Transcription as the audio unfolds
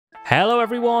Hello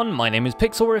everyone, my name is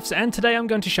Pixlriffs and today I'm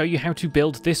going to show you how to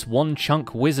build this one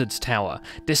chunk wizard's tower.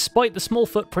 Despite the small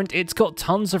footprint, it's got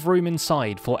tons of room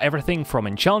inside for everything from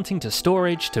enchanting to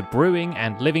storage to brewing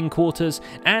and living quarters,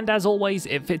 and as always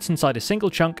it fits inside a single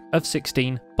chunk of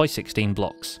 16 by 16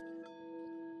 blocks.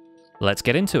 Let's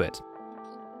get into it.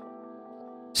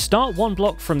 Start one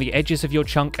block from the edges of your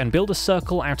chunk and build a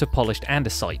circle out of polished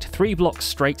andesite, 3 blocks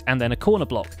straight and then a corner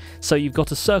block, so you've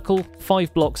got a circle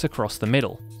 5 blocks across the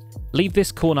middle. Leave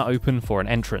this corner open for an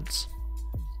entrance.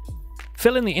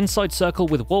 Fill in the inside circle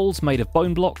with walls made of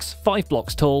bone blocks, 5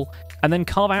 blocks tall, and then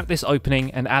carve out this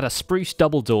opening and add a spruce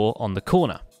double door on the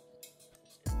corner.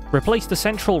 Replace the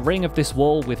central ring of this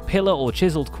wall with pillar or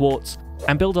chiseled quartz,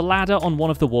 and build a ladder on one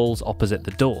of the walls opposite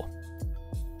the door.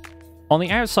 On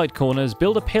the outside corners,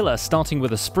 build a pillar starting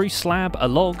with a spruce slab, a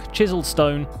log, chiseled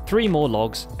stone, 3 more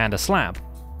logs, and a slab.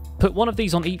 Put one of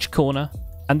these on each corner,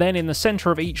 and then in the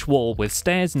centre of each wall with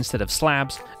stairs instead of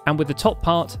slabs, and with the top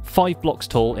part 5 blocks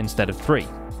tall instead of 3.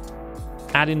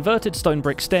 Add inverted stone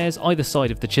brick stairs either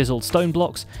side of the chiseled stone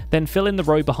blocks, then fill in the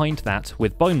row behind that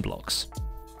with bone blocks.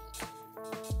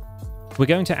 We're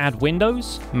going to add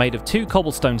windows, made of 2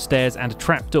 cobblestone stairs and a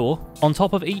trapdoor, on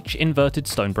top of each inverted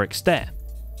stone brick stair.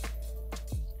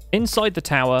 Inside the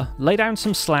tower, lay down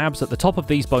some slabs at the top of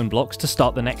these bone blocks to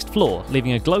start the next floor,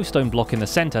 leaving a glowstone block in the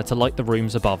centre to light the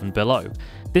rooms above and below.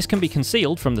 This can be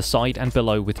concealed from the side and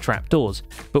below with trapdoors,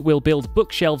 but we'll build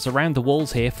bookshelves around the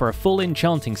walls here for a full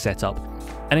enchanting setup.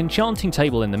 An enchanting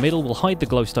table in the middle will hide the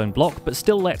glowstone block but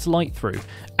still let light through,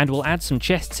 and we'll add some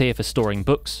chests here for storing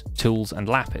books, tools and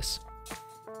lapis.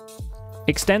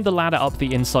 Extend the ladder up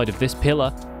the inside of this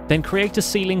pillar, then create a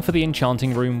ceiling for the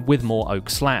enchanting room with more oak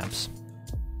slabs.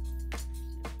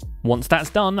 Once that's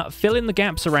done, fill in the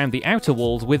gaps around the outer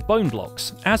walls with bone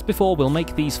blocks. As before, we'll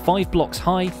make these 5 blocks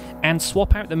high and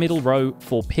swap out the middle row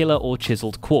for pillar or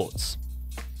chiseled quartz.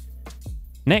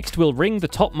 Next, we'll ring the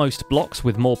topmost blocks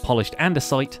with more polished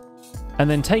andesite, and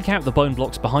then take out the bone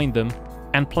blocks behind them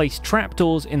and place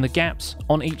trapdoors in the gaps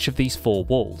on each of these 4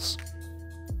 walls.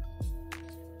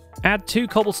 Add 2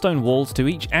 cobblestone walls to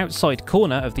each outside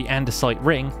corner of the andesite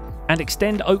ring and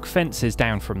extend oak fences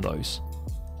down from those.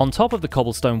 On top of the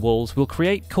cobblestone walls, we'll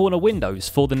create corner windows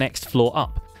for the next floor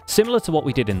up, similar to what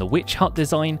we did in the witch hut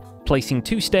design, placing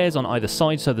 2 stairs on either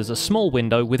side so there's a small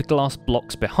window with glass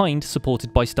blocks behind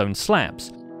supported by stone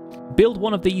slabs. Build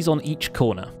one of these on each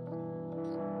corner.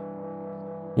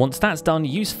 Once that's done,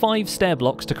 use 5 stair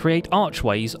blocks to create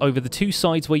archways over the 2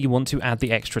 sides where you want to add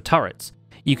the extra turrets.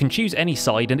 You can choose any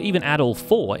side and even add all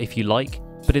 4 if you like,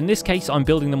 but in this case I'm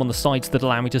building them on the sides that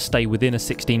allow me to stay within a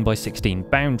 16 by 16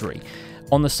 boundary.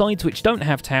 On the sides which don't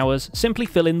have towers, simply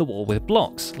fill in the wall with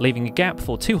blocks, leaving a gap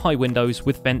for 2 high windows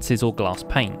with fences or glass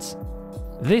panes.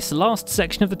 This last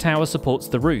section of the tower supports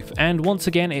the roof, and once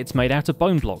again it's made out of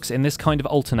bone blocks in this kind of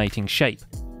alternating shape.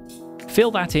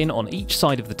 Fill that in on each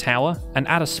side of the tower, and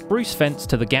add a spruce fence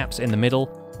to the gaps in the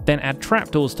middle, then add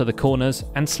trapdoors to the corners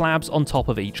and slabs on top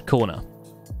of each corner.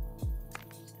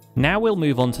 Now we'll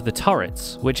move on to the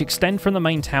turrets, which extend from the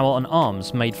main tower on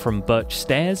arms made from birch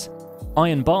stairs,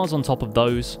 iron bars on top of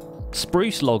those,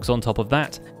 spruce logs on top of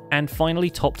that, and finally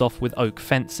topped off with oak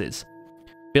fences.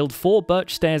 Build 4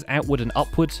 birch stairs outward and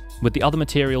upwards, with the other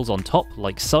materials on top,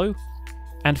 like so,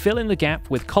 and fill in the gap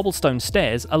with cobblestone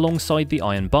stairs alongside the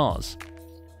iron bars.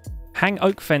 Hang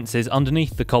oak fences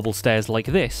underneath the cobble stairs like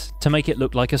this to make it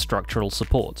look like a structural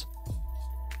support.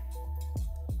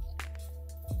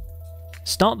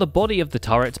 Start the body of the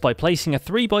turret by placing a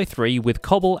 3x3 with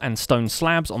cobble and stone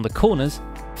slabs on the corners,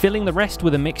 filling the rest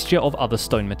with a mixture of other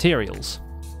stone materials.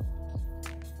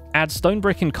 Add stone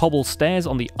brick and cobble stairs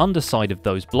on the underside of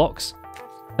those blocks,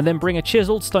 and then bring a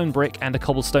chiseled stone brick and a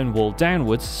cobblestone wall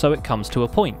downwards so it comes to a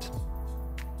point.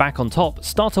 Back on top,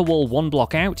 start a wall 1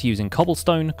 block out using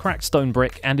cobblestone, cracked stone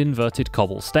brick and inverted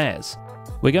cobble stairs.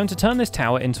 We're going to turn this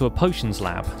tower into a potions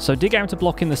lab, so dig out a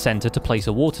block in the centre to place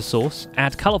a water source,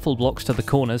 add colourful blocks to the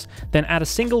corners, then add a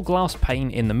single glass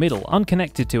pane in the middle,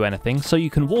 unconnected to anything, so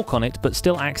you can walk on it but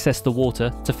still access the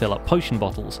water to fill up potion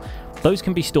bottles. Those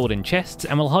can be stored in chests,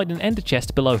 and we'll hide an ender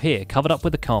chest below here, covered up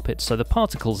with a carpet so the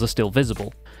particles are still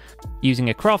visible.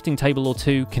 Using a crafting table or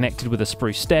 2 connected with a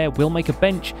spruce stair, we'll make a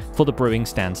bench for the brewing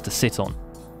stands to sit on.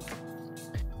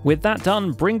 With that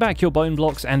done, bring back your bone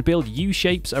blocks and build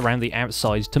U-shapes around the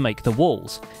outside to make the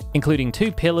walls, including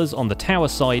 2 pillars on the tower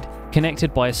side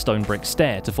connected by a stone brick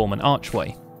stair to form an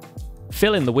archway.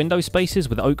 Fill in the window spaces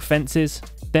with oak fences,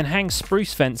 then hang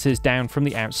spruce fences down from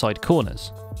the outside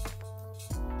corners.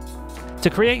 To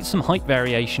create some height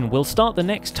variation, we'll start the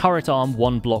next turret arm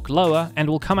 1 block lower and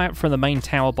we'll come out from the main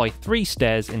tower by 3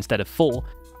 stairs instead of 4,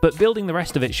 but building the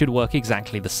rest of it should work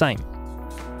exactly the same.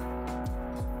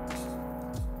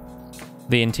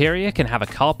 The interior can have a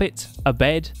carpet, a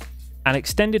bed, an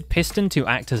extended piston to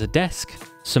act as a desk,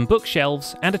 some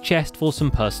bookshelves, and a chest for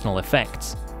some personal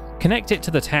effects. Connect it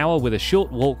to the tower with a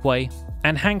short walkway,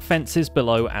 and hang fences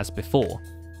below as before.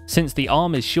 Since the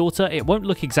arm is shorter, it won't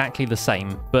look exactly the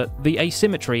same, but the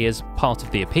asymmetry is part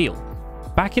of the appeal.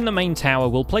 Back in the main tower,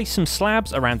 we'll place some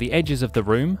slabs around the edges of the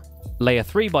room, lay a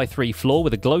 3x3 floor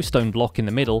with a glowstone block in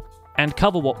the middle, and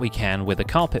cover what we can with a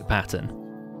carpet pattern.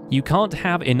 You can't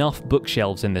have enough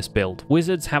bookshelves in this build.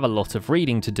 Wizards have a lot of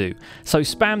reading to do, so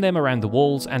spam them around the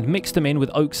walls and mix them in with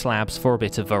oak slabs for a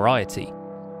bit of variety.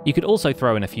 You could also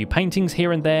throw in a few paintings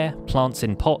here and there, plants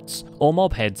in pots, or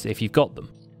mob heads if you've got them.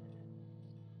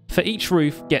 For each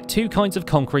roof, get 2 kinds of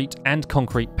concrete and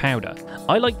concrete powder.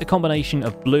 I like the combination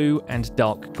of blue and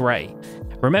dark grey.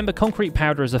 Remember, concrete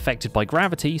powder is affected by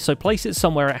gravity, so place it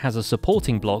somewhere it has a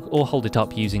supporting block or hold it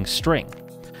up using string.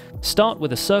 Start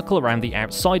with a circle around the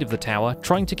outside of the tower,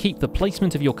 trying to keep the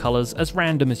placement of your colours as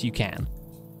random as you can.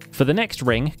 For the next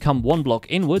ring, come 1 block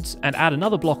inwards and add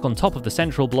another block on top of the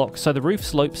central block so the roof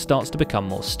slope starts to become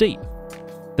more steep.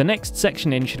 The next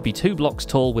section in should be 2 blocks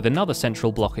tall with another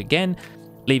central block again,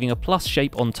 leaving a plus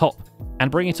shape on top, and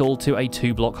bring it all to a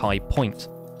 2 block high point.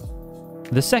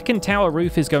 The second tower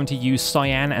roof is going to use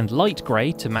cyan and light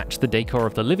grey to match the decor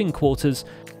of the living quarters,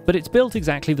 but it's built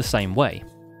exactly the same way.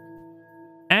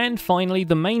 And finally,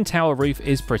 the main tower roof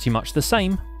is pretty much the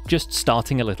same, just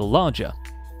starting a little larger.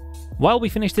 While we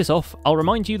finish this off, I'll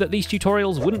remind you that these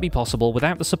tutorials wouldn't be possible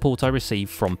without the support I receive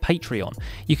from Patreon.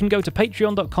 You can go to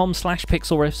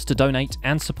patreon.com/pixlriffs to donate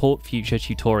and support future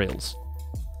tutorials.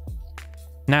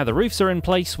 Now the roofs are in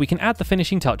place, we can add the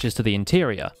finishing touches to the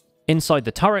interior. Inside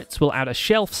the turrets, we'll add a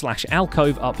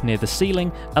shelf/alcove up near the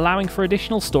ceiling, allowing for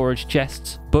additional storage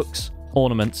chests, books,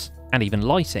 ornaments, and even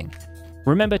lighting.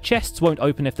 Remember, chests won't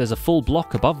open if there's a full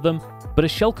block above them, but a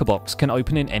shulker box can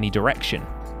open in any direction.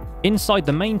 Inside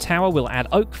the main tower, we'll add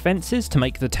oak fences to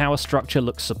make the tower structure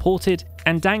look supported,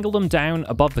 and dangle them down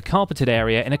above the carpeted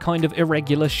area in a kind of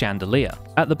irregular chandelier.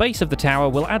 At the base of the tower,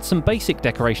 we'll add some basic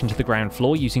decoration to the ground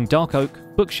floor using dark oak,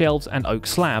 bookshelves, and oak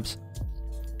slabs.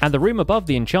 And the room above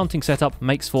the enchanting setup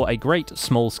makes for a great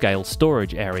small-scale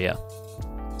storage area.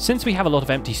 Since we have a lot of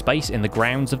empty space in the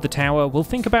grounds of the tower, we'll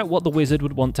think about what the wizard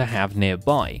would want to have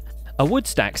nearby. A wood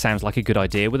stack sounds like a good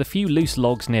idea, with a few loose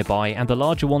logs nearby and the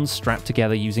larger ones strapped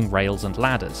together using rails and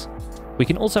ladders. We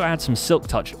can also add some silk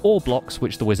touch ore blocks,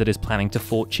 which the wizard is planning to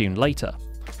fortune later.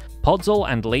 Podzol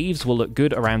and leaves will look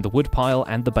good around the woodpile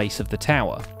and the base of the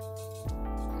tower.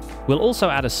 We'll also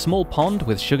add a small pond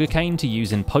with sugarcane to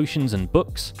use in potions and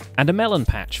books, and a melon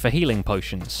patch for healing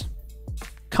potions.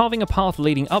 Carving a path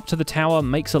leading up to the tower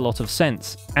makes a lot of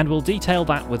sense, and we'll detail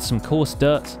that with some coarse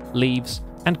dirt, leaves,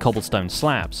 and cobblestone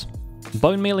slabs.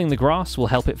 Bone mealing the grass will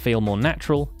help it feel more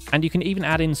natural, and you can even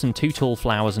add in some 2 tall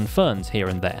flowers and ferns here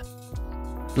and there.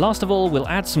 Last of all, we'll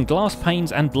add some glass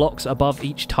panes and blocks above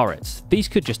each turret. These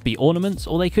could just be ornaments,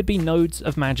 or they could be nodes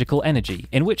of magical energy,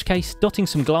 in which case dotting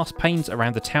some glass panes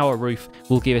around the tower roof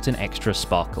will give it an extra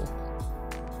sparkle.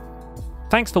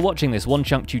 Thanks for watching this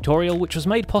one-chunk tutorial, which was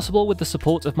made possible with the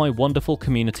support of my wonderful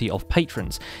community of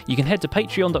patrons. You can head to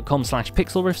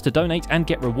patreon.com/pixlriffs to donate and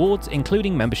get rewards,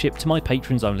 including membership to my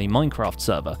patrons-only Minecraft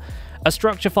server. A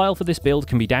structure file for this build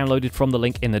can be downloaded from the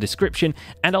link in the description,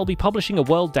 and I'll be publishing a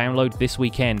world download this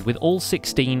weekend with all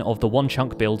 16 of the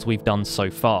one-chunk builds we've done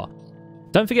so far.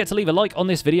 Don't forget to leave a like on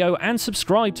this video and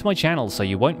subscribe to my channel so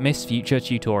you won't miss future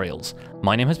tutorials.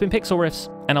 My name has been Pixlriffs,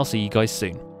 and I'll see you guys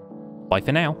soon. Bye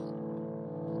for now.